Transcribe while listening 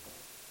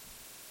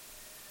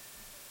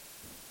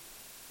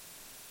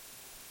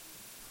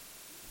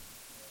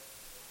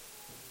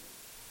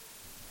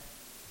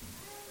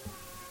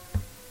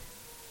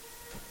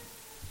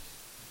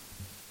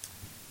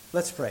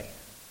Let's pray.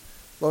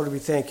 Lord, we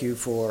thank you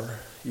for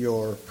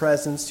your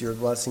presence, your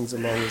blessings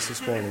among us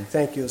this morning.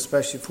 Thank you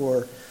especially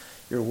for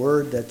your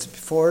word that's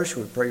before us.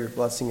 We pray your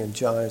blessing on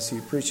John as he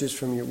preaches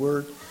from your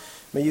word.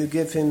 May you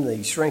give him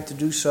the strength to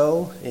do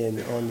so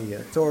on the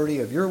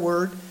authority of your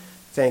word.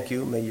 Thank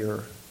you. May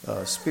your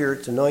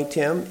Spirit anoint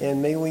him,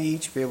 and may we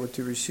each be able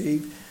to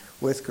receive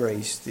with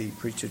grace the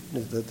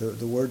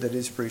word that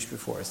is preached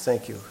before us.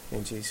 Thank you.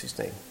 In Jesus'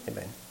 name,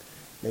 amen.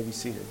 You may be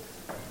seated.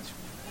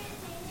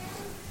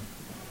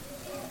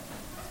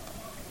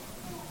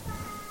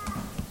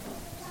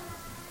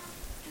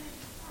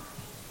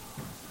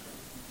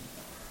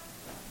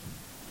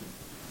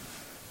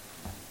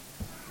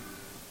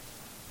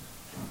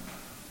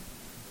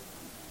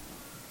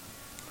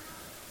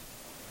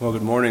 Well,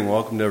 good morning.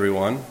 Welcome to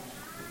everyone.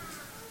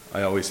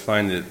 I always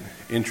find it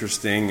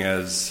interesting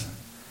as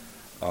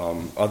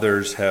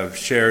others have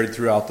shared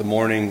throughout the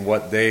morning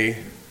what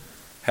they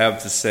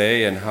have to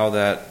say and how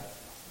that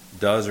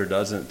does or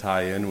doesn't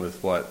tie in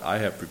with what I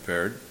have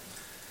prepared.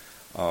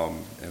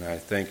 And I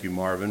thank you,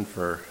 Marvin,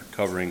 for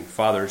covering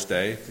Father's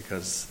Day,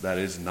 because that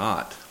is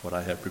not what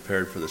I have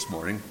prepared for this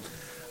morning.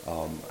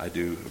 I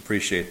do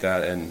appreciate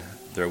that, and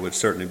there would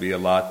certainly be a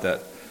lot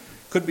that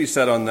could be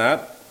said on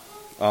that.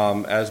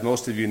 As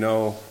most of you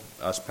know,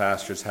 us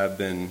pastors have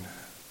been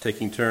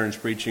taking turns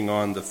preaching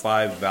on the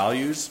 5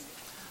 values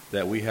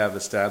that we have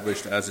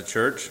established as a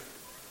church,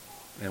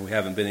 and we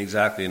haven't been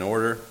exactly in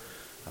order,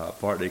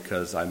 partly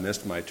because I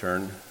missed my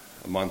turn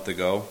a month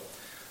ago.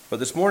 But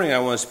this morning I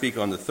want to speak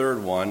on the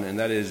 3rd one, and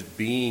that is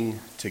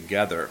being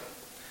together.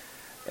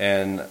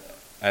 And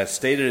as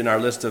stated in our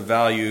list of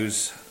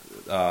values,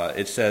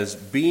 it says,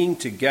 being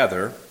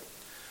together,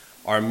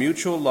 our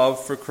mutual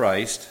love for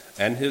Christ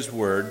and His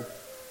Word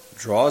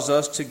draws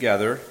us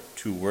together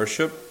to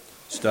worship,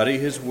 study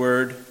His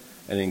Word,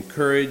 and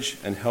encourage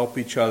and help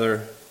each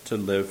other to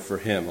live for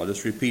Him. I'll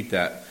just repeat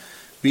that.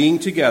 Being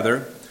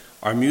together,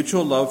 our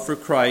mutual love for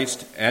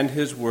Christ and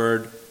His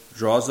Word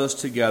draws us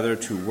together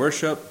to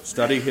worship,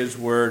 study His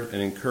Word,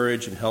 and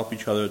encourage and help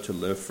each other to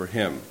live for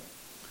Him.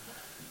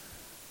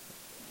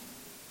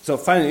 So I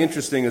find it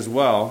interesting as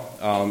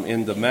well,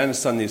 in the men's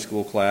Sunday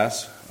school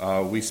class,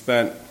 we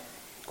spent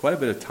quite a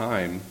bit of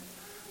time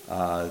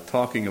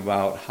talking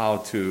about how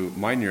to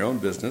mind your own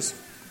business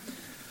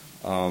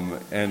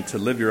and to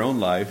live your own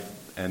life,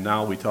 and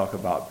now we talk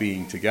about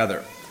being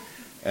together.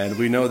 And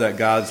we know that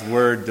God's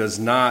Word does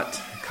not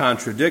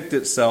contradict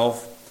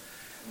itself,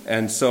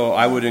 and so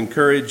I would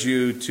encourage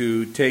you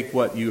to take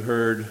what you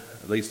heard,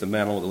 at least the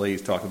man and the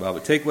ladies talk about,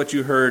 but take what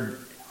you heard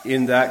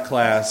in that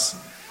class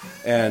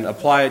and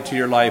apply it to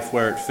your life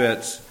where it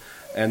fits,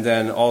 and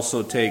then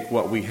also take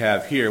what we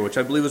have here, which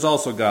I believe is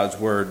also God's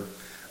Word,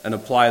 and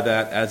apply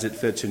that as it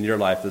fits in your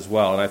life as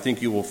well. And I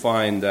think you will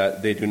find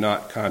that they do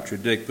not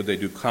contradict, but they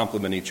do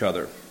complement each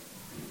other.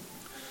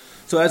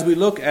 So as we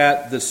look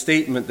at the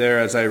statement there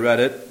as I read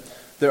it,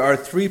 there are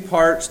 3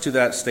 parts to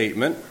that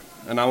statement,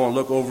 and I won't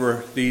look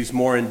over these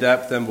more in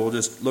depth, and we'll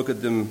just look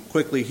at them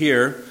quickly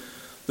here.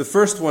 The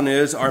first one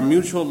is our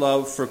mutual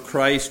love for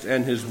Christ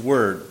and His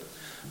Word.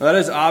 Now, that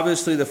is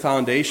obviously the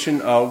foundation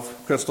of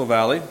Crystal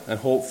Valley, and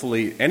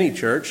hopefully any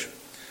church.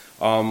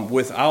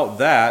 Without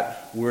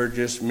that, we're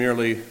just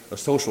merely a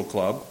social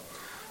club.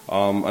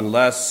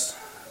 Unless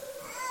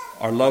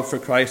our love for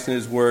Christ and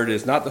His Word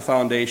is not the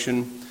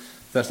foundation,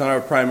 if that's not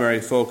our primary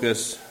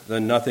focus,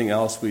 then nothing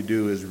else we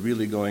do is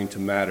really going to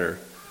matter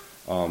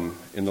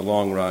in the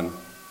long run.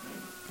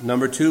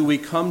 Number 2, we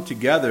come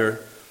together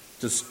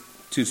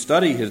to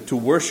study to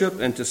worship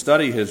and to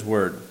study His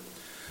Word.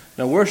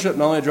 Now, worship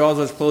not only draws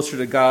us closer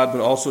to God, but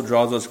also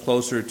draws us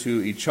closer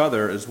to each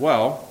other as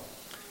well.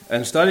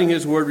 And studying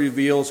His Word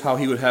reveals how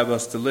He would have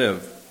us to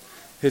live.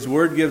 His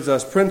Word gives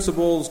us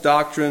principles,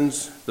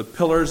 doctrines, the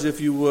pillars, if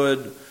you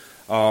would,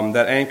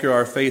 that anchor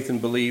our faith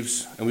and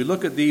beliefs. And we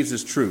look at these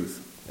as truth.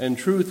 And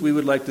truth, we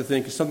would like to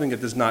think, is something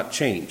that does not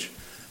change.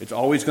 It's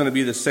always going to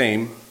be the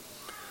same.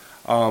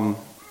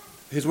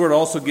 His Word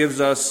also gives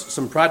us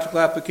some practical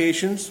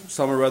applications.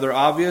 Some are rather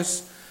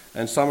obvious,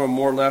 and some are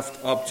more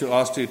left up to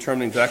us to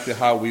determine exactly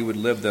how we would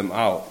live them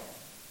out.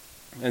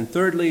 And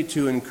thirdly,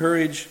 to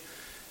encourage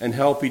and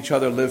help each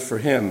other live for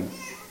Him.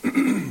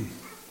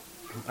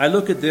 I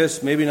look at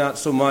this, maybe not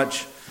so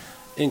much,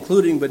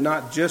 including but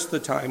not just the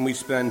time we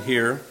spend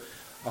here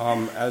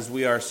as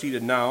we are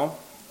seated now,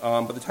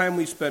 but the time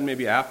we spend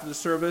maybe after the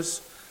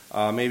service,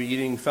 maybe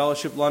eating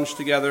fellowship lunch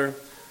together,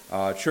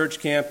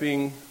 church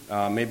camping,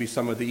 maybe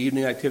some of the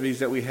evening activities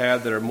that we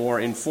have that are more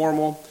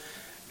informal.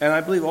 And I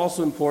believe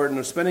also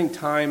important is spending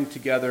time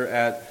together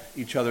at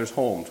each other's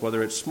homes,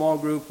 whether it's small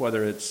group,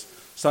 whether it's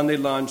Sunday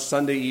lunch,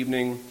 Sunday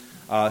evening,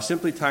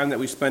 simply time that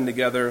we spend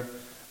together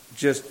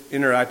just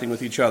interacting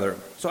with each other.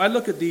 So I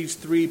look at these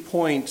 3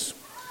 points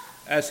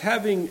as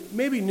having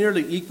maybe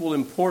nearly equal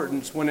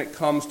importance when it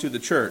comes to the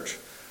church.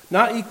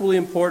 Not equally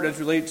important as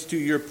relates to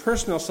your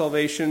personal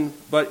salvation,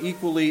 but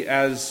equally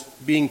as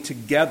being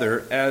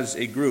together as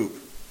a group.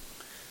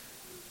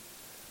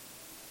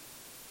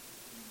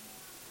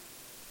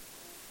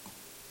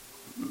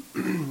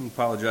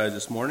 apologize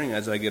this morning.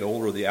 As I get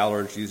older, the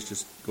allergies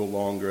just go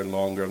longer and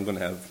longer. I'm going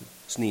to have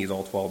sneeze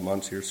all 12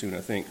 months here soon,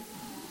 I think.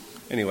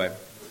 Anyway,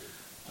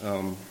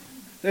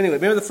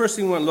 maybe the first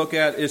thing we want to look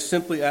at is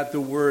simply at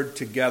the word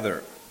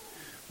together.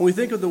 When we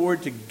think of the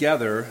word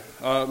together,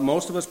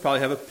 most of us probably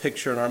have a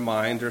picture in our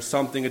mind or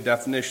something, a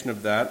definition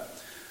of that.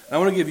 I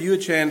want to give you a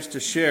chance to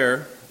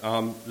share.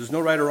 There's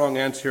no right or wrong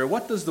answer here.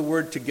 What does the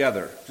word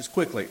together, just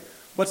quickly,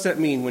 what's that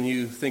mean when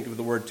you think of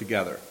the word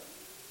together?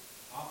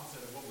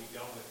 Opposite of what we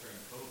dealt with during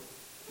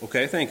COVID.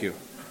 Okay, thank you.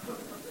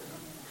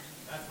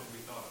 That's what we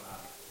thought about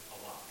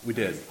a lot. We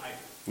did.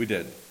 We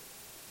did.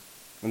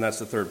 And that's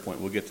the third point.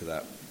 We'll get to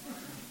that.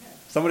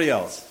 Somebody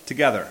else.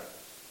 Together.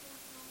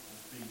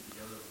 Being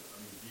together,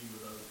 being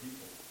with other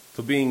people.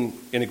 So being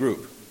in a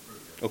group.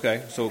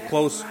 Okay, so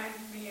close.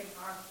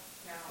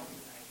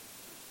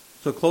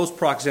 So close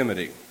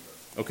proximity.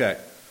 Okay,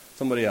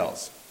 somebody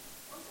else.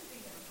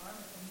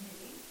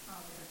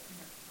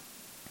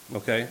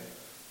 Okay,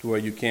 to where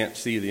you can't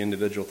see the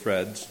individual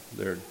threads.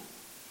 They're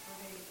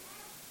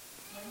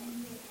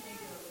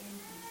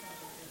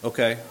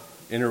okay,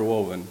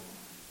 interwoven.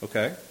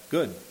 Okay,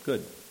 good.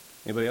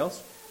 Anybody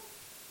else?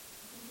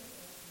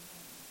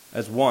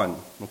 As one.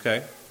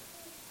 Okay.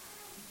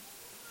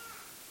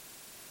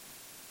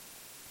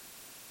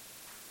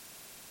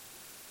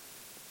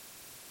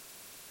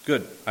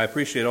 Good. I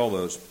appreciate all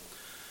those.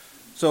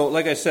 So,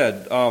 like I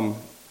said,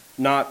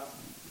 not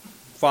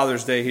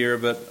Father's Day here,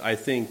 but I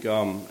think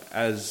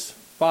as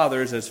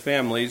fathers, as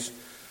families,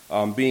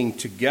 being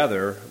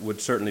together would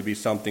certainly be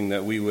something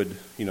that we would,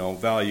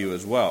 value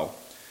as well.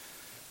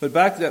 But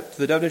back to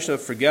the definition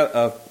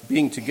of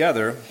being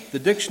together, the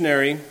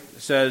dictionary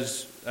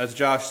says, as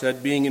Josh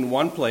said, being in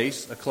one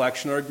place, a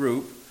collection or a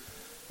group,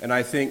 and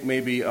I think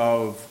maybe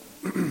of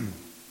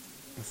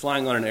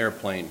flying on an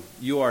airplane.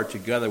 You are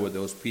together with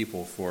those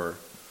people for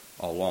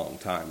a long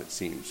time, it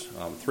seems.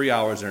 3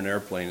 hours in an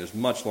airplane is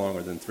much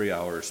longer than 3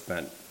 hours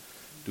spent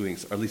doing,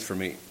 or at least for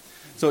me.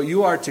 So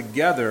you are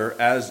together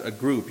as a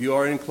group. You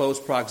are in close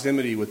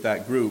proximity with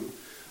that group.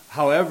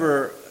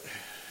 However,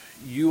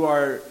 you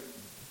are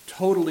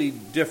totally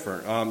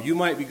different. You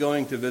might be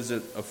going to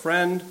visit a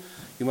friend.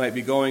 You might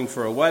be going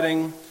for a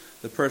wedding.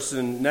 The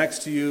person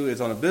next to you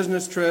is on a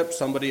business trip.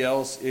 Somebody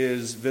else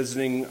is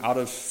visiting out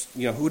of,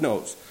 who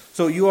knows.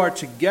 So you are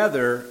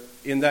together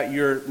in that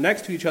you're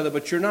next to each other,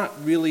 but you're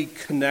not really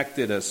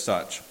connected as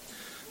such.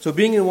 So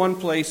being in one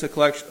place, a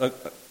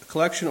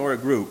collection or a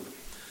group.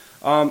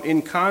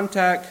 In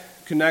contact,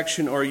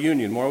 connection, or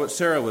union, more what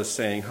Sarah was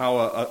saying, how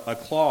a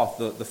cloth,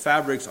 the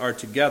fabrics are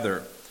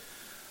together.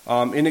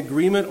 In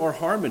agreement or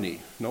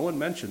harmony. No one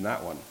mentioned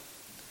that one.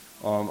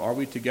 Are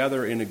we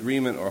together in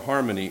agreement or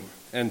harmony?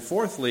 And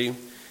fourthly,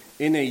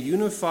 in a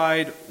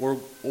unified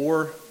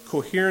or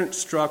coherent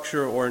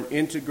structure or an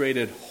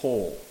integrated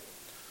whole,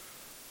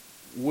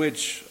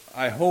 which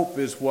I hope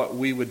is what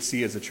we would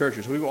see as a church.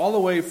 So we go all the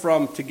way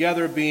from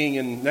together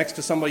being next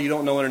to somebody you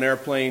don't know in an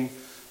airplane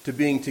to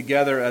being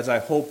together as I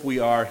hope we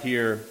are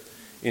here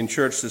in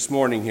church this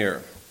morning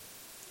here.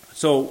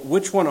 So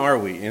which one are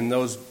we? In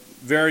those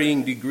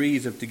varying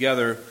degrees of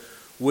together,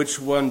 which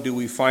one do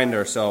we find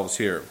ourselves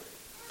here?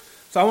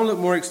 So I want to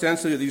look more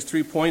extensively at these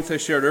 3 points I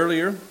shared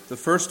earlier. The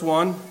first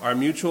one, our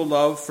mutual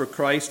love for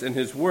Christ and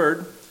His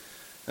Word.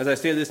 As I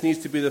say, this needs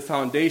to be the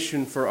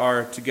foundation for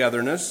our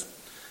togetherness.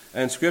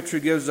 And Scripture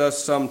gives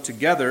us some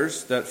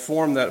togethers that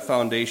form that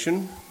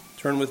foundation.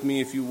 Turn with me,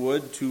 if you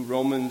would, to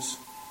Romans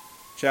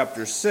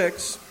chapter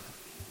 6.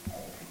 I'm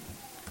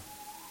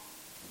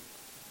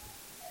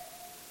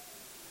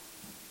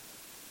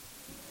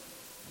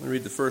going to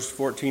read the first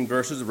 14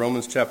 verses of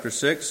Romans chapter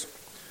 6.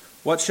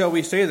 What shall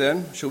we say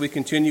then? Shall we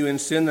continue in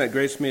sin that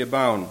grace may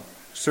abound?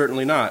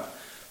 Certainly not.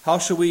 How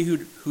shall we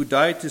who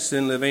died to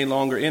sin live any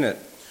longer in it?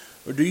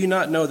 Or do you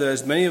not know that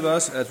as many of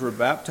us as were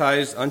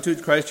baptized unto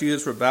Christ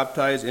Jesus were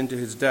baptized into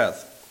His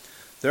death?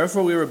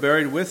 Therefore we were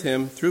buried with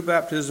Him through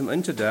baptism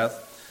into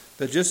death,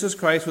 that just as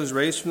Christ was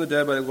raised from the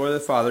dead by the glory of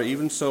the Father,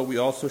 even so we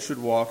also should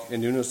walk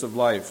in newness of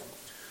life.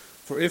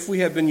 For if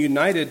we have been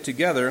united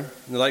together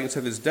in the likeness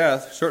of His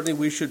death, certainly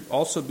we should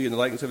also be in the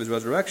likeness of His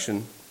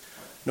resurrection,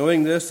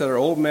 knowing this, that our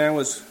old man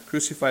was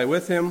crucified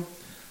with Him,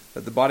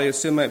 that the body of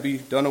sin might be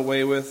done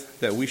away with,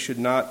 that we should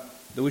no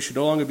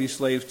longer be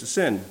slaves to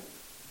sin.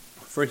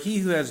 For he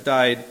who has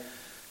died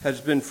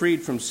has been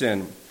freed from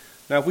sin.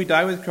 Now if we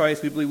die with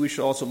Christ, we believe we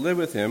shall also live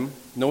with Him,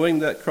 knowing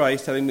that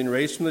Christ, having been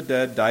raised from the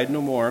dead, died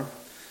no more.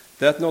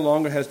 Death no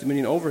longer has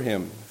dominion over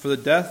Him. For the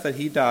death that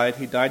He died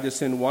to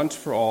sin once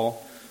for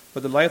all,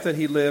 but the life that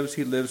He lives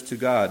to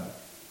God.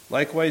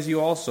 Likewise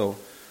you also,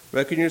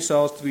 reckon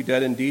yourselves to be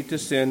dead indeed to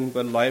sin,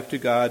 but alive to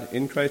God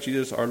in Christ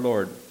Jesus our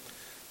Lord.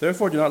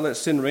 Therefore do not let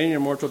sin reign in your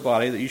mortal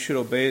body, that you should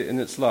obey it in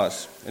its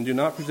lusts. And do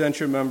not present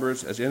your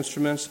members as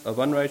instruments of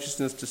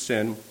unrighteousness to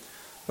sin,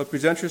 but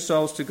present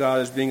yourselves to God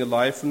as being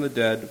alive from the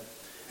dead,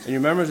 and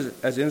your members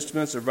as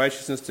instruments of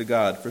righteousness to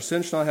God. For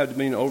sin shall not have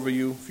dominion over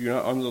you, for you are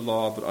not under the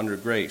law, but under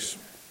grace.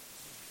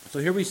 So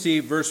here we see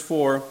verse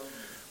 4,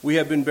 we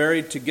have been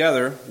buried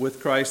together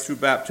with Christ through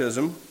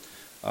baptism.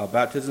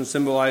 Baptism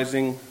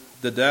symbolizing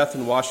the death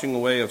and washing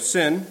away of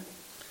sin.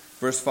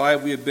 Verse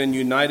 5, we have been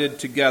united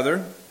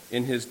together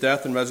in his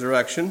death and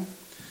resurrection.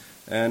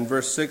 And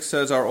verse 6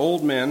 says, our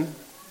old man,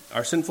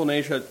 our sinful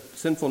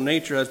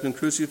nature has been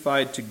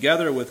crucified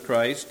together with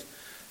Christ,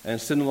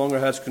 and sin no longer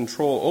has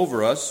control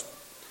over us.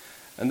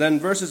 And then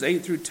verses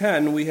 8 through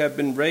 10, we have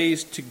been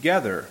raised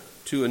together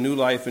to a new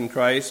life in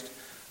Christ.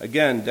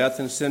 Again, death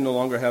and sin no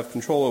longer have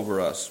control over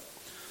us.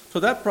 So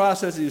that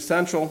process is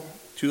essential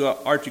to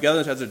our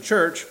togetherness as a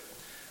church.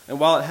 And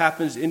while it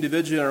happens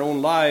individually in our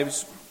own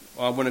lives,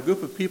 when a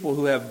group of people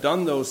who have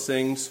done those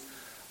things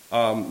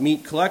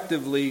meet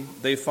collectively,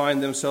 they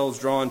find themselves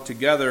drawn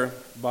together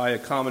by a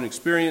common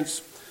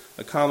experience,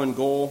 a common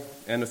goal,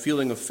 and a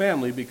feeling of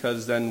family,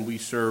 because then we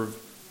serve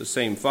the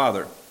same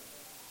Father.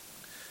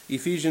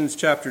 Ephesians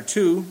chapter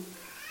 2,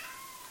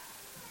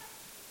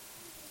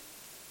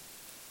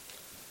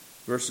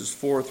 verses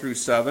 4 through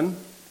 7.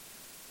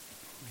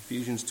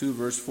 Ephesians 2,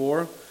 verse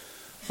 4.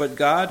 But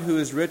God, who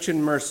is rich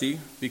in mercy,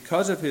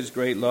 because of his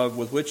great love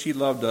with which he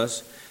loved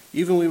us,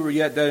 even when we were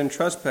yet dead in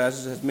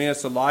trespasses, has made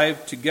us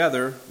alive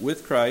together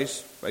with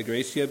Christ. By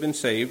grace ye have been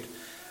saved,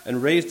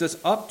 and raised us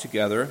up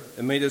together,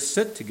 and made us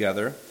sit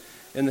together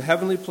in the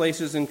heavenly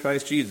places in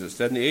Christ Jesus,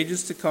 that in the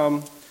ages to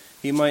come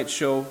he might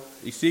show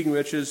exceeding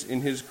riches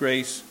in his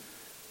grace,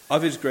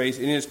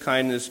 in his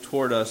kindness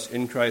toward us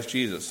in Christ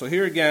Jesus. So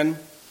here again,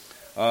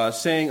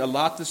 saying a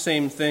lot the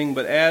same thing,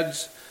 but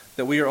adds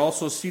that we are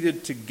also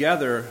seated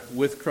together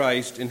with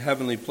Christ in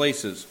heavenly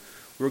places.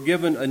 We're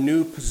given a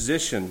new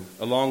position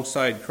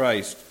alongside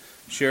Christ,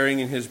 sharing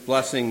in his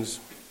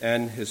blessings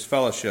and his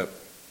fellowship.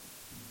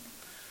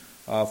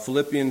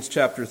 Philippians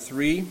chapter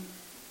 3,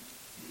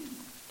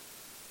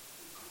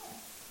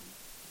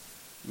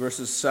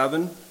 verses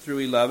 7 through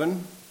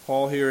 11.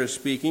 Paul here is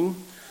speaking.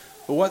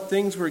 But what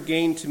things were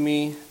gained to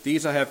me,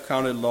 these I have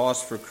counted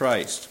loss for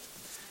Christ.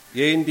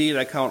 Yea, indeed,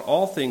 I count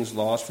all things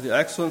lost for the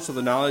excellence of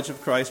the knowledge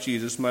of Christ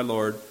Jesus my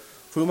Lord,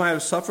 for whom I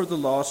have suffered the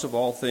loss of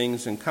all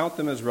things, and count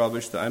them as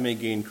rubbish, that I may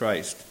gain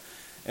Christ,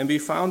 and be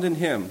found in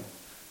him,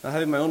 not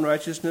having my own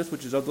righteousness,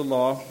 which is of the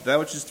law, that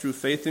which is through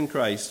faith in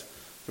Christ,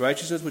 the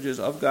righteousness which is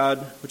of God,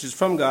 which is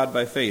from God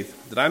by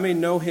faith, that I may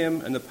know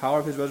him and the power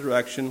of his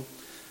resurrection,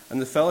 and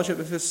the fellowship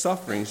of his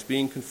sufferings,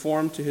 being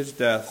conformed to his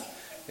death,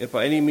 if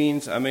by any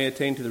means I may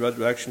attain to the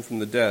resurrection from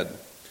the dead.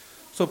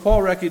 So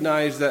Paul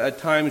recognized that at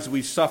times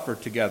we suffer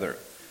together.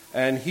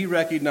 And he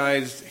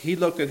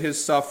looked at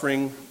his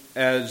suffering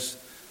as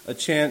a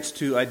chance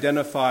to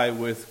identify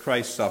with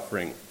Christ's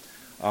suffering.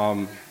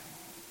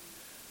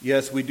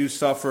 Yes, we do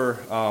suffer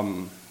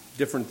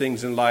different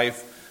things in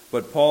life,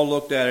 but Paul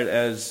looked at it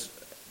as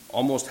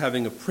almost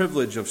having a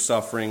privilege of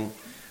suffering,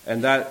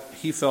 and that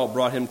he felt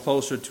brought him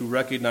closer to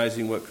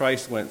recognizing what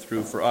Christ went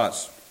through for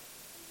us.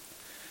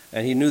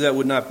 And he knew that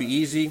would not be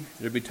easy.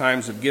 There'd be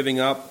times of giving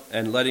up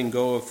and letting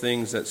go of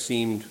things that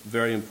seemed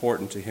very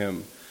important to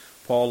him.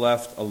 Paul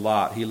left a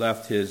lot. He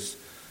left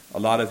a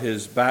lot of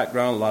his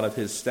background, a lot of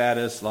his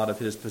status, a lot of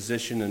his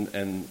position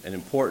and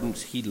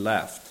importance. He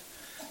left.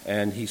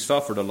 And he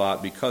suffered a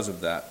lot because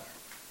of that,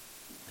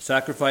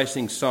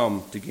 sacrificing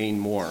some to gain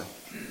more.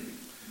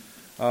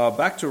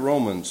 Back to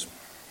Romans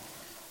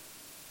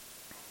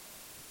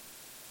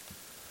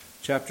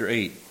chapter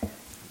 8.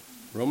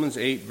 Romans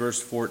 8, verse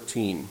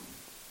 14.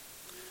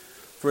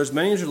 For as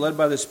many as are led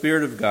by the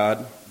Spirit of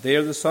God, they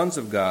are the sons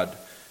of God.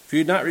 For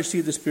you did not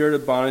receive the spirit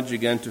of bondage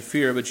again to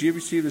fear, but ye have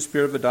received the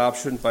spirit of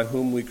adoption, by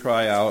whom we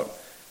cry out,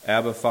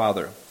 Abba,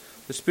 Father.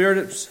 The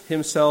Spirit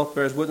himself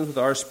bears witness with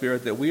our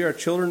spirit that we are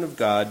children of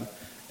God,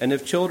 and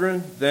if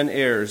children, then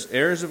heirs,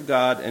 heirs of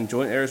God, and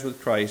joint heirs with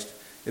Christ,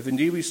 if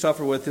indeed we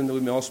suffer with him, that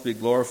we may also be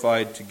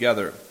glorified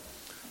together.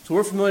 So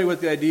we're familiar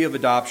with the idea of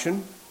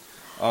adoption,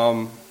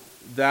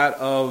 that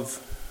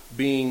of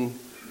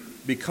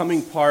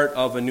becoming part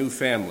of a new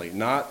family,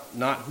 not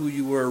who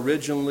you were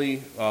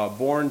originally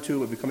born to,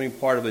 but becoming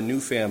part of a new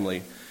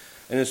family.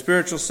 In a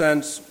spiritual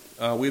sense,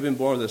 we've been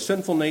born with a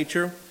sinful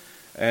nature,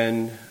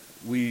 and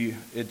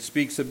it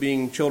speaks of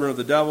being children of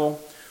the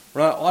devil.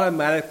 We're not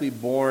automatically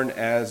born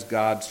as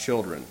God's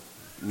children.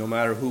 No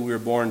matter who we were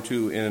born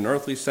to in an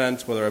earthly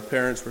sense, whether our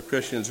parents were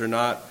Christians or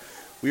not,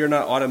 we are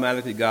not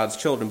automatically God's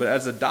children. But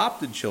as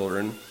adopted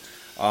children,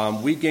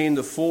 we gain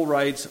the full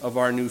rights of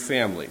our new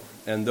family.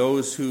 And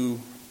those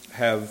who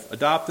have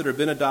adopted or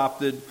been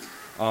adopted,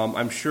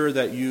 I'm sure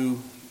that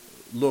you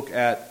look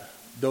at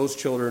those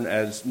children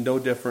as no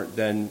different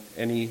than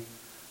any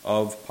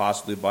of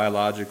possibly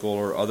biological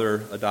or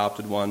other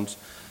adopted ones.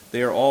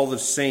 They are all the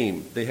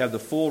same. They have the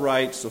full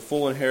rights, the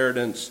full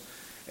inheritance,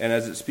 and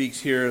as it speaks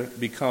here,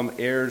 become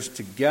heirs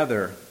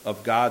together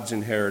of God's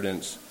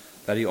inheritance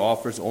that he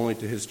offers only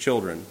to his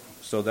children.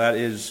 So that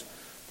is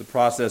the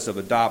process of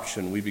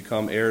adoption. We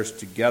become heirs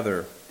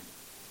together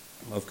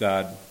of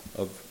God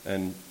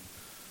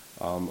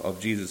of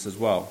Jesus as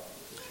well.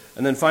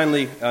 And then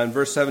finally, in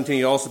verse 17,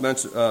 he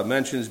also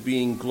mentions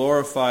being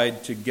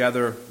glorified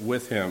together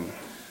with him.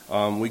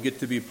 We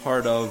get to be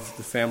part of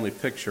the family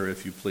picture,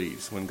 if you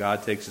please. When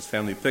God takes his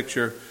family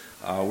picture,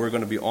 we're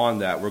going to be on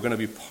that. We're going to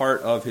be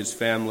part of his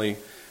family,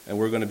 and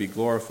we're going to be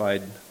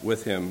glorified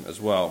with him as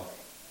well.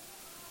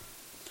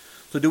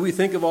 So do we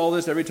think of all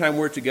this every time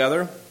we're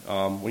together?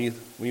 When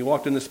you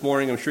walked in this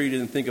morning, I'm sure you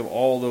didn't think of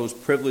all those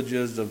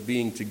privileges of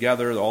being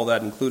together, all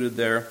that included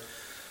there.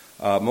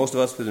 Most of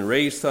us have been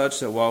raised such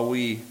that while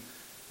we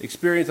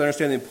experience and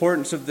understand the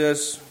importance of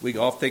this, we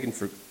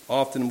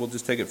often will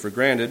just take it for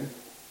granted.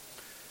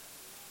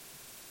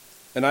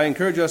 And I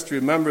encourage us to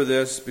remember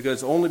this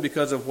because only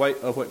because of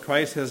what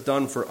Christ has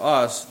done for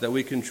us that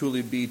we can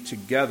truly be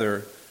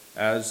together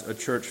as a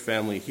church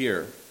family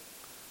here.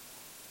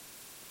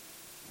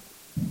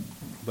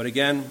 But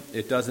again,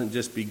 it doesn't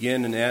just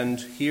begin and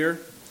end here.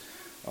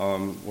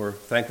 We're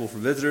thankful for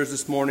visitors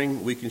this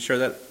morning. We can share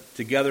that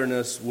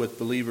togetherness with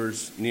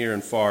believers near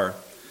and far.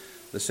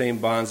 The same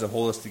bonds that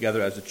hold us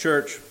together as a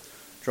church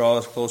draw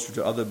us closer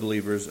to other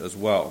believers as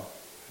well.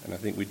 And I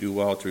think we do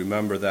well to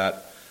remember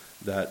that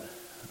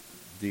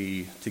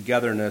the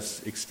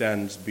togetherness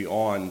extends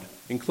beyond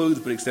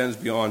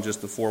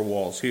just the four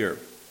walls here.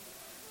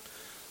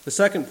 The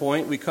second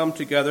point, we come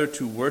together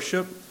to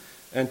worship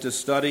and to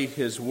study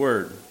his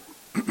word.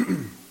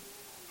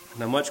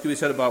 Now, much can be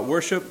said about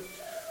worship.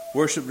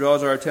 Worship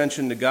draws our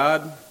attention to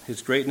God,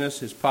 his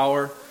greatness, his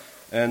power,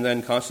 and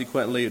then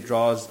consequently it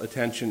draws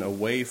attention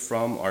away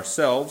from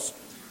ourselves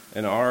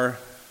and our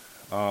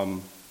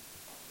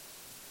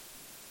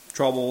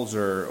troubles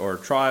or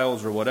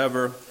trials or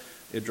whatever.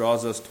 It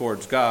draws us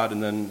towards God,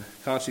 and then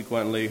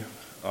consequently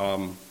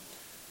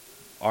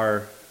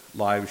our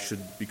lives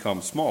should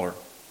become smaller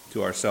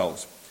to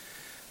ourselves.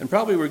 And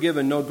probably we're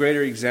given no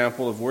greater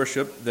example of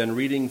worship than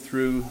reading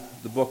through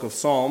the book of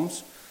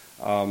Psalms.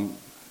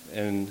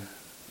 And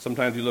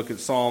sometimes we look at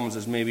Psalms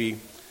as maybe,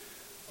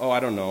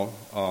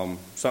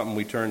 something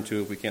we turn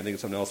to if we can't think of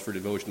something else for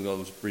devotion.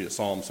 We'll go read a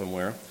Psalm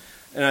somewhere.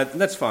 And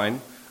that's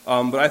fine.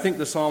 But I think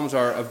the Psalms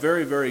are a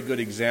very, very good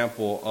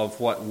example of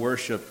what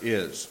worship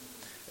is.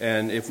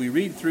 And if we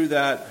read through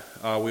that,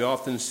 we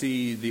often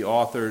see the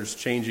author's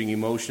changing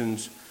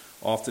emotions.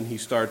 Often he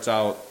starts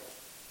out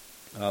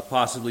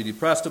possibly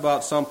depressed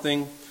about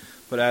something,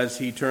 but as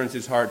he turns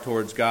his heart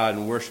towards God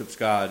and worships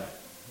God,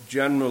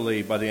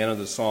 generally by the end of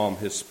the psalm,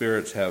 his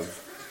spirits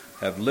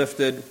have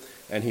lifted,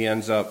 and he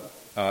ends up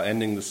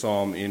ending the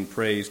psalm in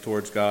praise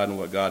towards God and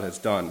what God has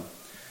done.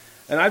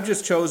 And I've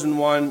just chosen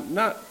one,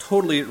 not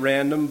totally at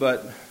random,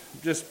 but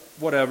just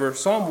whatever,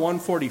 Psalm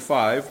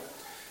 145,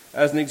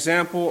 as an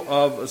example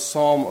of a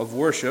psalm of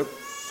worship.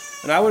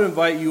 And I would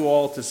invite you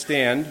all to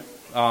stand.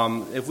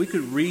 If we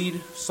could read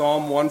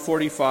Psalm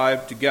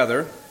 145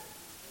 together,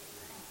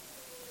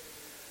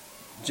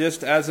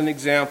 just as an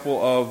example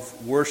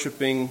of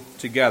worshiping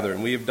together.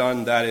 And we have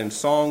done that in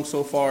song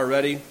so far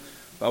already,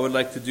 but I would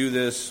like to do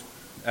this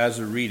as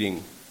a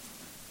reading.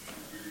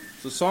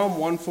 So Psalm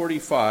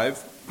 145,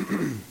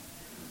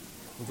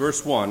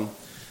 verse 1,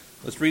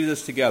 let's read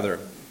this together.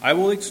 I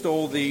will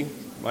extol thee,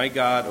 my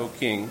God, O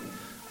King.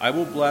 I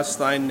will bless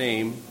thy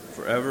name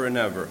forever and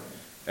ever.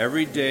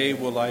 Every day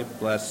will I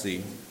bless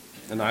thee,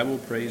 and I will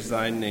praise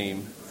thy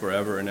name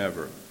forever and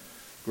ever.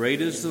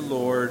 Great is the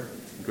Lord,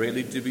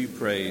 greatly to be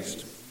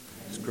praised.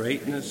 His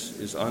greatness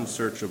is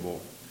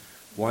unsearchable.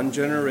 One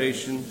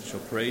generation shall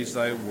praise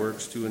thy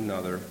works to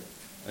another,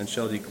 and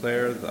shall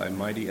declare thy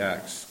mighty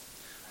acts.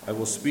 I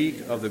will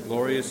speak of the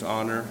glorious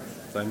honor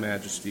of thy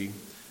majesty,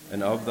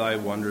 and of thy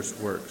wondrous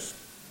works.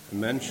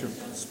 And men shall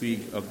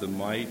speak of the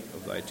might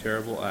of thy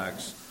terrible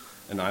acts,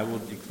 and I will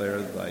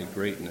declare thy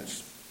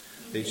greatness.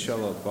 They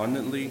shall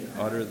abundantly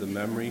utter the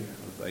memory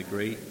of thy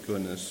great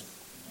goodness,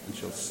 and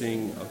shall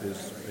sing of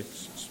his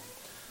riches.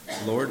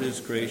 The Lord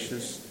is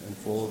gracious and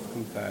full of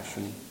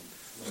compassion,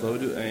 slow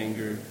to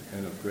anger,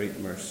 and of great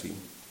mercy.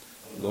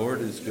 The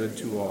Lord is good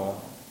to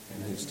all,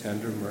 and his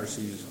tender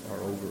mercies are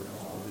over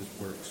all his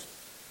works.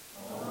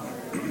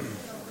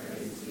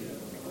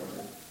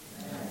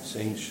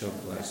 Saints shall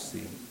bless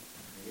thee.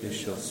 They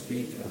shall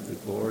speak of the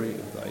glory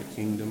of thy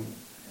kingdom,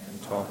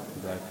 and talk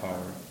of thy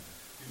power,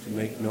 to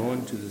make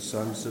known to the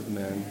sons of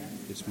men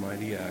his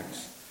mighty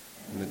acts,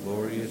 and the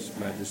glorious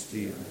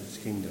majesty of his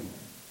kingdom.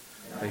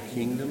 Thy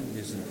kingdom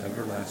is an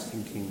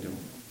everlasting kingdom,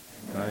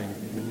 thy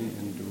dominion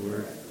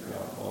endured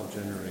throughout all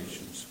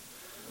generations.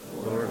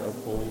 The Lord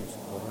upholds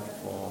all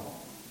that fall.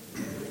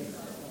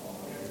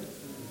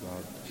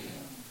 God.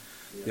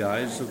 The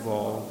eyes of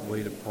all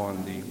wait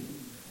upon thee,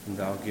 and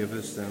thou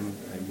givest them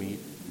thy meat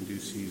in due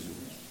season.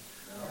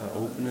 Thou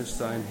openest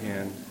thine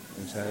hand,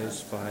 and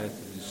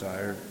satisfieth the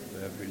desire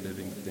of every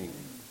living thing.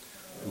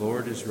 The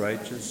Lord is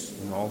righteous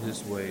in all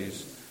his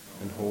ways,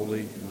 and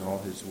holy in all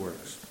his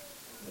works.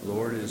 The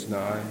Lord is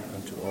nigh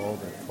unto all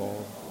that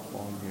call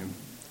upon him,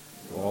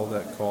 to all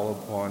that call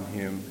upon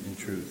him in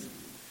truth.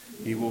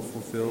 He will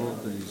fulfill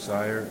the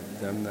desire of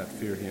them that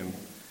fear him.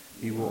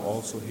 He will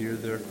also hear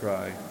their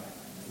cry,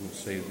 and will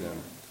save them.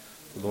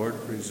 The Lord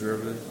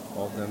preserveth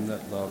all them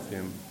that love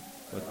him,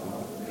 but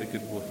the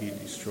wicked will he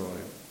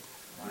destroy.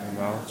 My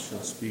mouth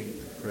shall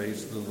speak the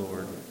praise of the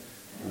Lord,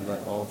 and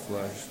let all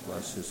flesh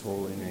bless his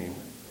holy name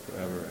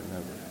forever and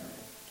ever.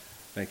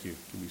 Thank you. You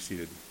can be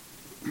seated.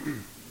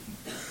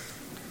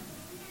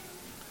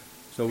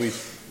 So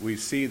we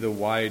see the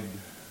wide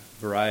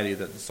variety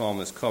that the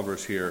psalmist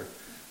covers here,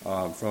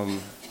 from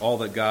all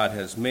that God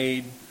has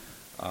made,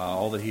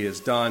 all that he has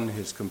done,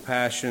 his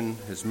compassion,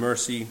 his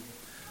mercy,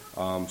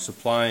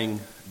 supplying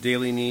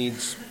daily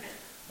needs,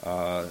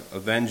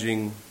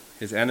 avenging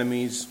his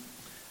enemies,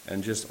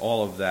 and just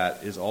all of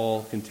that is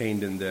all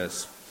contained in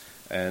this.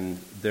 And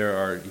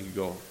you could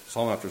go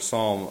psalm after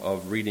psalm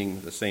of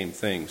reading the same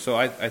thing. So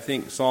I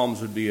think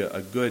Psalms would be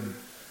a good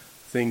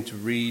thing to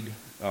read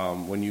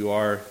when you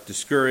are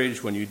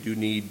discouraged, when you do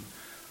need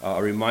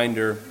a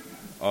reminder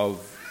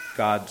of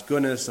God's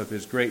goodness, of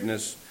his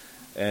greatness,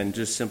 and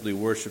just simply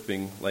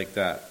worshiping like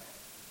that.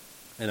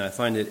 And I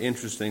find it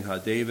interesting how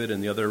David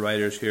and the other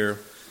writers here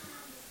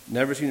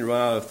never seem to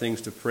run out of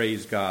things to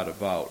praise God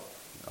about.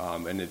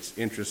 And it's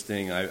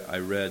interesting, I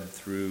read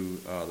through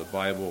the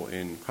Bible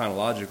in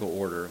chronological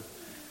order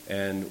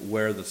and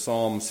where the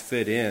Psalms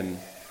fit in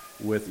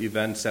with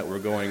events that were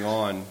going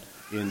on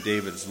in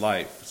David's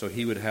life. So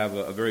he would have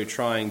a very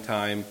trying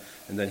time,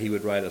 and then he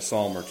would write a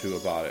psalm or two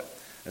about it.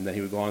 And then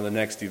he would go on to the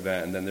next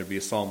event, and then there'd be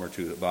a psalm or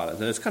two about it.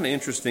 And it's kind of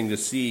interesting to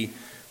see,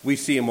 we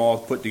see them all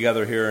put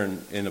together here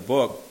in a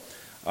book,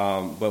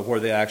 but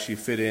where they actually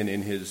fit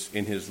in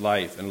his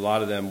life. And a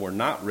lot of them were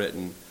not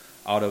written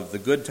out of the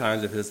good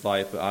times of his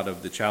life, but out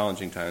of the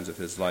challenging times of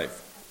his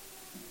life.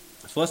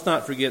 So let's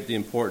not forget the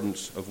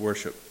importance of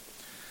worship.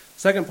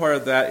 Second part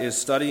of that is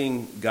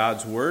studying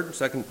God's Word.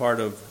 Second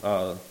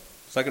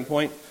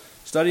point,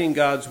 studying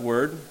God's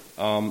Word.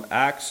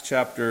 Acts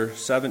chapter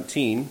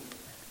 17.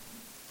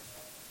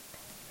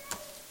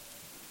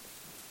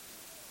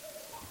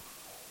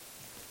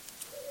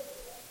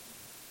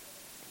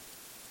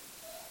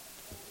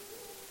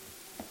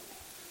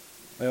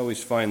 I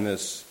always find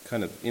this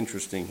kind of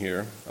interesting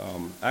here.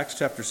 Acts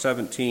chapter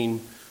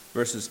 17,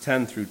 verses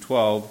 10 through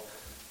 12.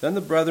 Then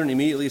the brethren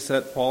immediately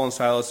sent Paul and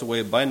Silas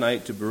away by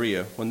night to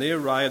Berea. When they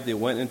arrived, they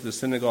went into the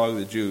synagogue of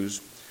the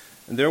Jews.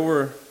 And there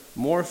were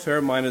more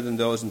fair-minded than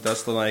those in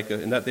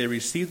Thessalonica, in that they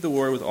received the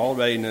word with all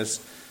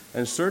readiness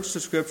and searched the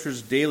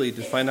Scriptures daily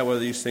to find out whether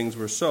these things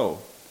were so.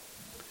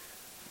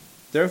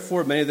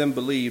 Therefore many of them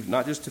believed,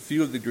 not just a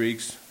few of the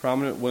Greeks,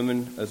 prominent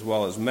women as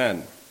well as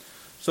men.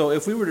 So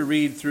if we were to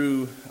read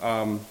through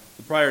the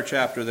prior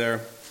chapter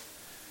there,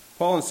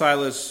 Paul and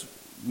Silas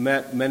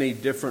met many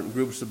different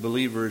groups of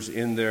believers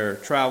in their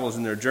travels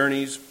and their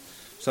journeys.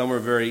 Some were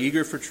very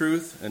eager for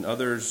truth, and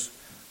others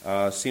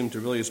seemed to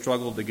really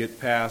struggle to get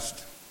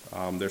past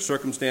their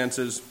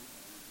circumstances.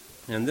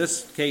 In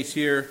this case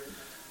here,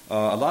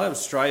 a lot of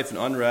strife and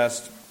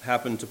unrest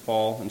happened to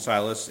Paul and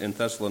Silas in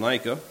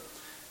Thessalonica.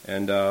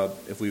 And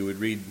if we would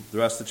read the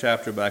rest of the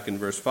chapter back in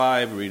verse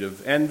 5, read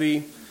of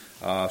envy,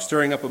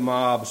 stirring up a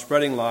mob,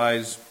 spreading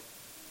lies,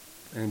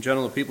 and in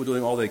general, people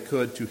doing all they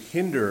could to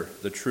hinder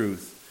the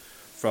truth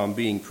from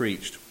being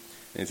preached.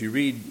 And if you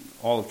read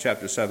all of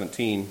chapter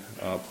 17,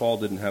 Paul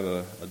didn't have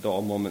a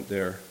dull moment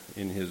there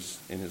in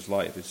his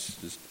life. It's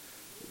just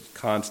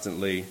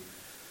constantly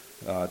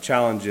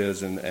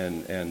challenges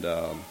and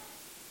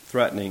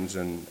threatenings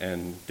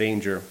and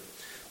danger.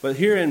 But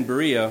here in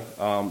Berea,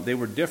 they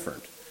were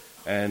different.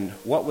 And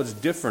what was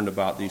different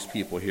about these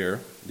people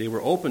here? They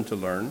were open to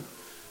learn.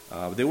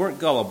 They weren't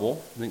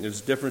gullible. I think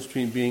there's a difference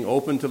between being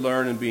open to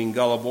learn and being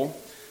gullible.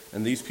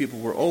 And these people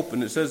were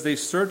open. It says they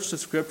searched the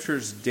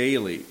Scriptures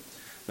daily.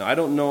 Now, I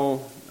don't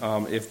know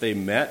if they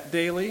met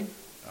daily,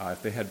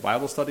 if they had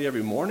Bible study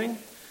every morning,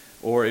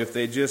 or if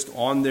they just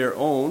on their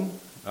own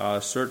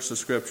searched the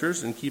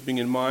Scriptures, and keeping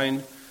in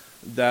mind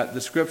that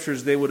the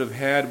Scriptures they would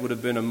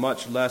have been a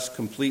much less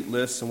complete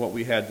list than what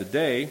we had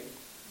today.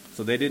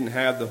 So they didn't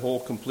have the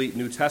whole complete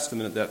New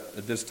Testament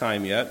at this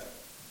time yet.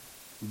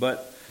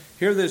 But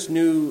here this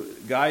new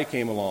guy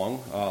came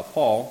along,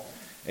 Paul,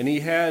 and he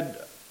had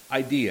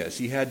ideas,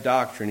 he had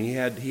doctrine, he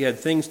had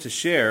things to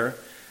share,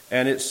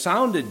 and it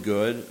sounded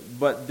good,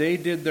 but they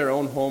did their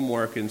own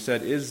homework and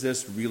said, is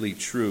this really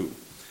true?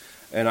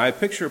 And I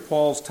picture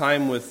Paul's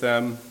time with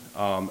them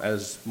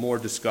as more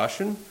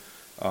discussion,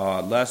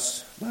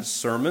 less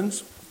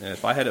sermons. And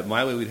if I had it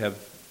my way, we'd have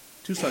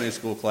 2 Sunday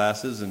school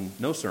classes and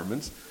no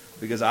sermons,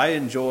 because I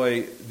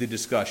enjoy the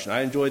discussion.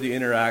 I enjoy the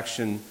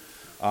interaction,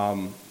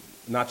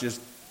 not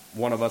just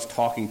one of us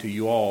talking to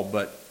you all,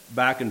 but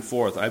back and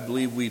forth. I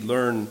believe we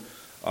learn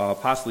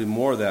possibly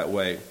more that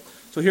way.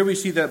 So here we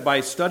see that by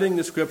studying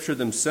the Scripture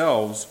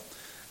themselves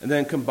and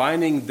then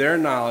combining their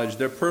knowledge,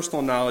 their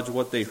personal knowledge of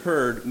what they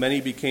heard, many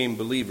became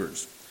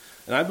believers.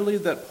 And I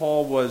believe that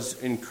Paul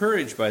was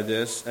encouraged by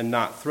this and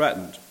not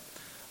threatened.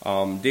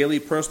 Daily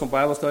personal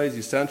Bible study is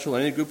essential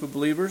in any group of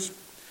believers,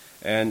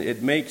 and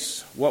it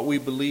makes what we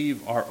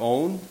believe our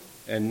own,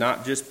 and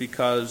not just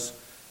because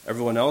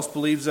everyone else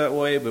believes that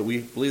way, but we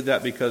believe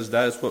that because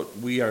that is what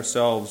we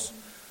ourselves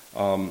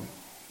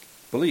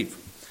believe.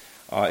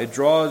 It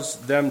draws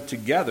them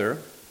together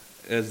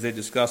as they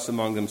discuss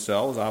among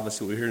themselves.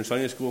 Obviously, we're here in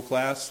Sunday school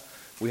class.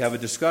 We have a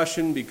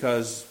discussion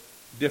because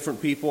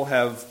different people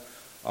have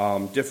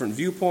different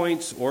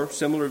viewpoints or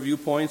similar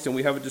viewpoints, and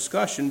we have a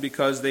discussion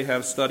because they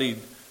have studied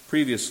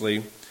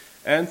previously.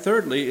 And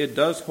thirdly, it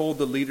does hold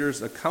the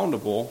leaders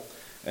accountable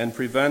and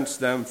prevents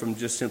them from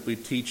just simply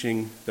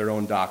teaching their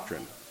own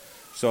doctrine.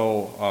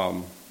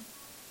 So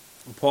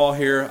Paul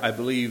here, I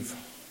believe,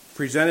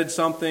 presented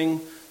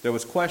something. There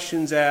was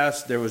questions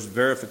asked. There was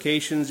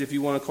verifications, if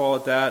you want to call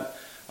it that.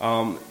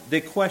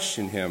 They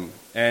questioned him,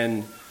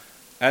 and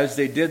as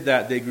they did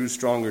that, they grew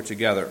stronger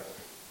together.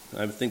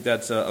 I think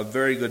that's a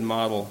very good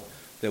model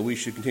that we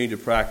should continue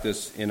to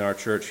practice in our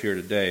church here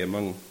today,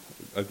 among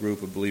a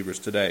group of believers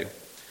today.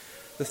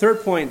 The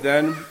third point,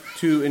 then,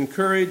 to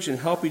encourage and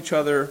help each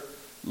other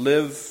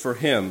live for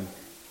Him.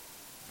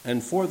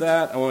 And for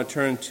that, I want to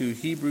turn to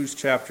Hebrews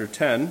chapter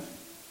 10.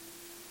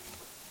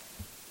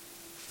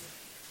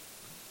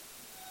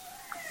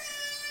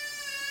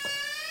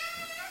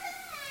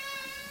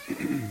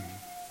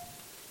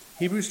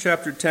 Hebrews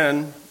chapter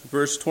 10,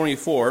 verse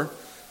 24.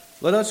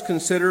 Let us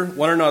consider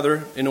one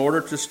another in order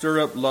to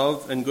stir up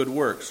love and good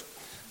works,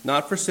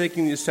 not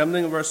forsaking the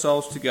assembling of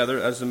ourselves together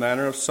as the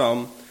manner of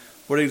some,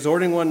 but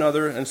exhorting one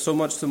another, and so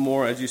much the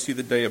more as you see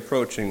the day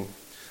approaching.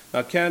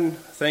 Now, Ken,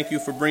 thank you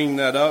for bringing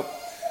that up.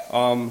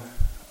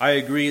 I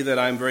agree that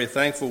I'm very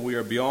thankful we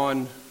are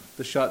beyond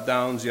the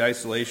shutdowns, the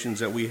isolations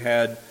that we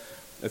had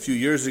a few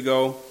years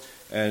ago.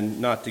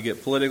 And not to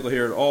get political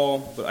here at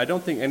all, but I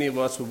don't think any of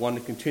us would want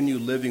to continue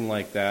living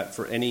like that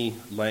for any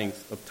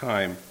length of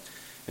time.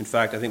 In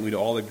fact, I think we'd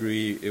all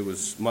agree it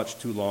was much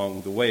too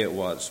long the way it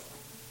was.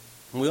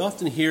 And we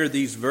often hear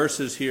these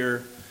verses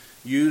here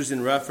used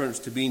in reference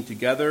to being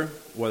together,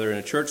 whether in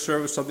a church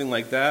service, something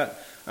like that.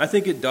 I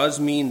think it does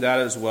mean that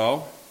as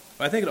well.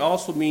 But I think it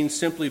also means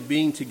simply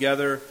being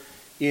together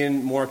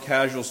in more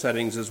casual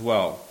settings as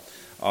well.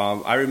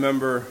 I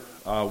remember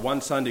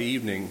one Sunday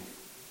evening,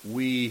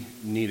 we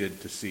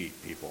needed to see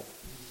people.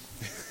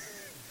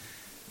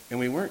 And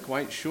we weren't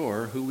quite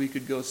sure who we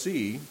could go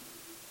see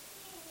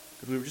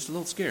because we were just a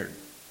little scared.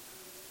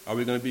 Are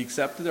we going to be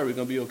accepted? Are we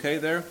going to be okay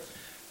there?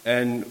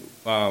 And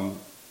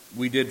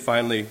we did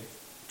finally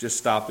just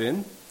stop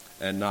in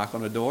and knock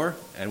on the door,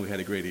 and we had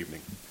a great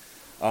evening.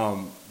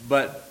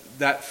 But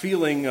that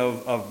feeling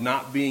of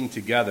not being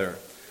together,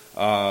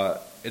 and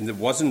it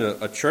wasn't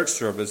a church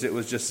service, it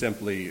was just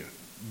simply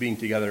being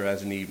together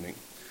as an evening.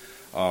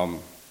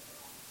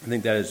 I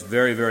think that is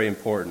very, very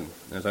important.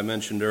 As I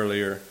mentioned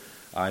earlier,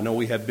 I know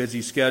we have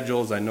busy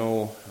schedules. I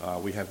know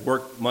we have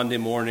work Monday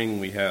morning.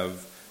 We have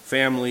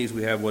families.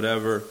 We have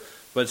whatever.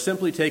 But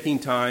simply taking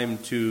time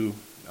to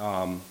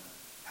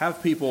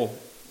have people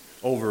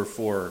over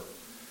for,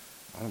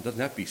 it doesn't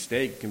have to be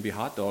steak. It can be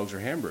hot dogs or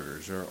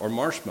hamburgers or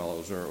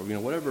marshmallows or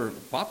whatever,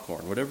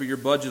 popcorn, whatever your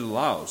budget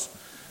allows.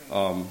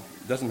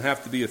 It doesn't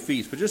have to be a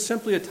feast, but just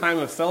simply a time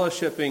of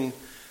fellowshipping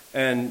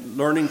and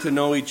learning to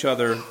know each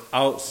other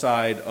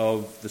outside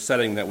of the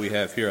setting that we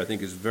have here, I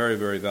think, is very,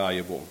 very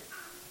valuable.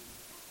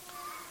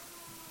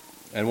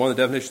 And one of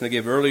the definitions I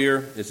gave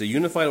earlier is a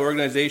unified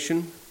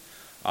organization.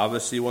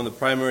 Obviously, one of the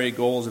primary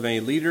goals of any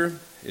leader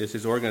is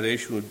his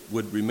organization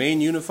would remain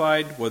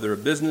unified, whether a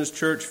business,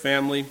 church,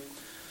 family.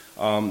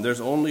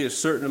 There's only a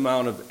certain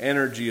amount of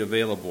energy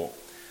available.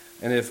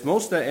 And if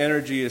most of that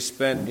energy is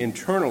spent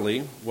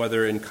internally,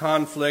 whether in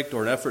conflict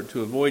or an effort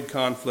to avoid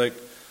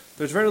conflict,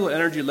 there's very little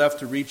energy left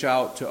to reach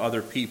out to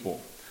other people.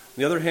 On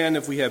the other hand,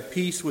 if we have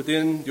peace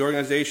within the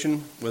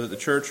organization, whether the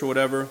church or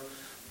whatever,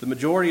 the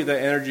majority of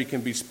that energy can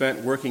be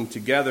spent working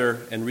together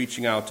and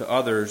reaching out to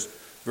others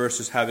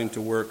versus having to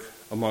work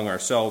among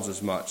ourselves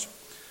as much.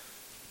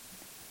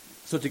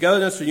 So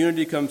togetherness or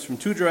unity comes from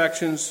two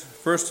directions.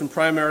 First and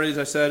primarily, as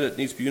I said, it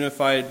needs to be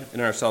unified in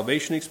our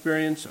salvation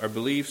experience, our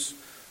beliefs,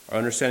 our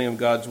understanding of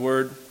God's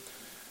Word.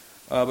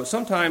 But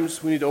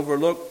sometimes we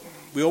overlook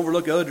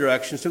the other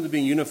direction, simply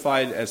being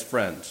unified as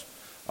friends.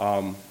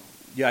 I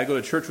go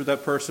to church with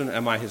that person.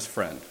 Am I his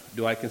friend?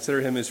 Do I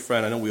consider him his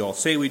friend? I know we all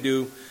say we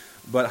do,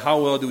 but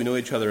how well do we know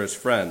each other as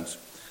friends?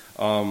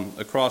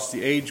 Across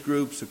the age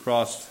groups,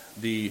 across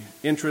the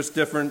interest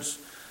difference,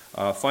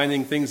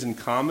 finding things in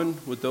common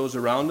with those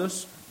around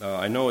us.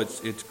 I know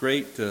it's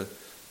great to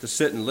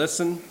sit and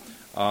listen.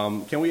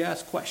 Can we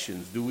ask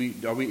questions?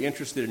 Are we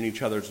interested in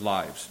each other's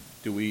lives?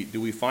 Do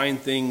we find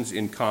things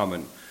in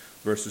common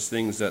versus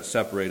things that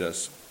separate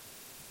us?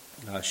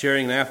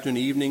 Sharing an afternoon,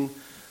 evening,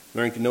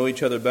 learning to know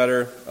each other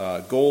better,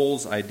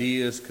 goals,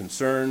 ideas,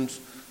 concerns.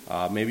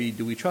 Maybe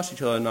do we trust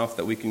each other enough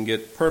that we can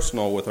get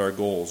personal with our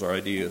goals, our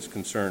ideas,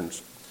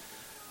 concerns?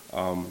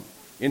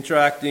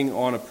 Interacting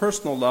on a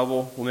personal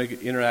level will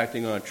make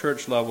interacting on a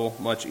church level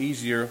much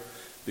easier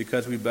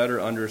because we better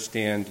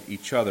understand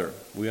each other.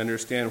 We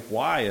understand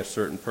why a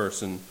certain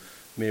person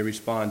may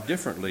respond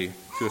differently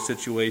to a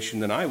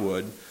situation than I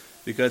would,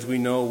 because we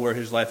know where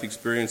his life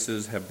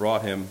experiences have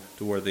brought him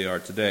to where they are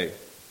today.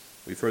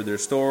 We've heard their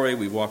story,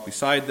 we've walked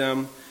beside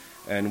them,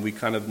 and we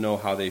kind of know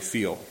how they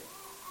feel.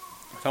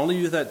 So I want to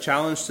use that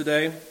challenge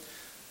today.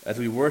 As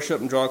we worship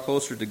and draw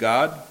closer to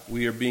God,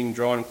 we are being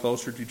drawn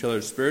closer to each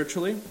other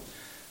spiritually.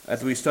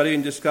 As we study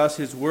and discuss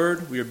His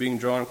Word, we are being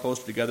drawn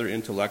closer together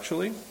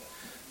intellectually.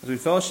 As we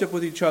fellowship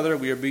with each other,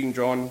 we are being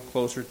drawn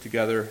closer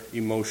together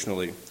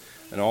emotionally.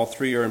 And all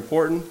three are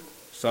important,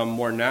 some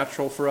more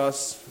natural for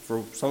us,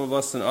 for some of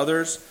us than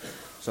others.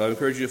 So I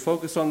encourage you to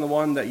focus on the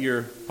one that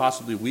you're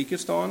possibly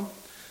weakest on,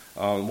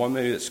 one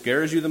maybe that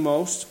scares you the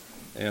most,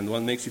 and the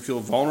one that makes you feel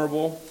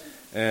vulnerable,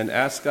 and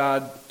ask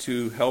God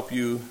to help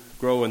you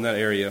grow in that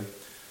area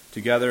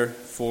together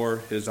for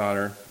His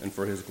honor and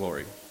for His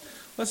glory.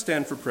 Let's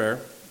stand for prayer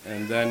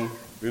and then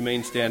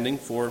remain standing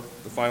for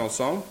the final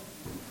song.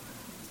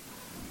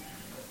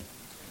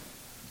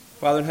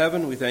 Father in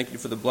heaven, we thank you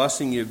for the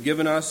blessing you've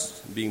given us,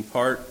 being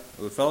part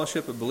of a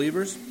fellowship of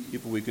believers,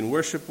 people we can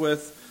worship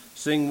with,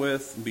 sing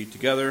with, be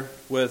together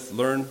with,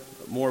 learn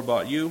more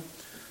about you.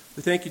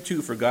 We thank you,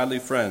 too, for godly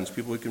friends,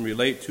 people we can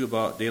relate to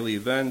about daily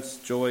events,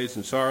 joys,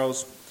 and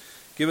sorrows.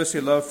 Give us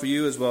a love for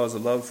you as well as a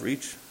love for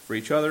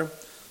each other,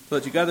 so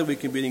that together we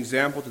can be an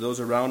example to those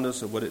around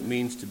us of what it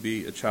means to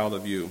be a child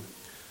of you.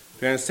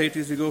 Grant us safety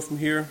as we go from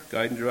here.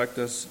 Guide and direct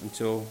us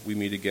until we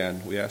meet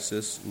again. We ask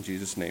this in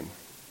Jesus' name.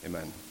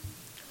 Amen.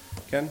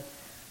 Ken?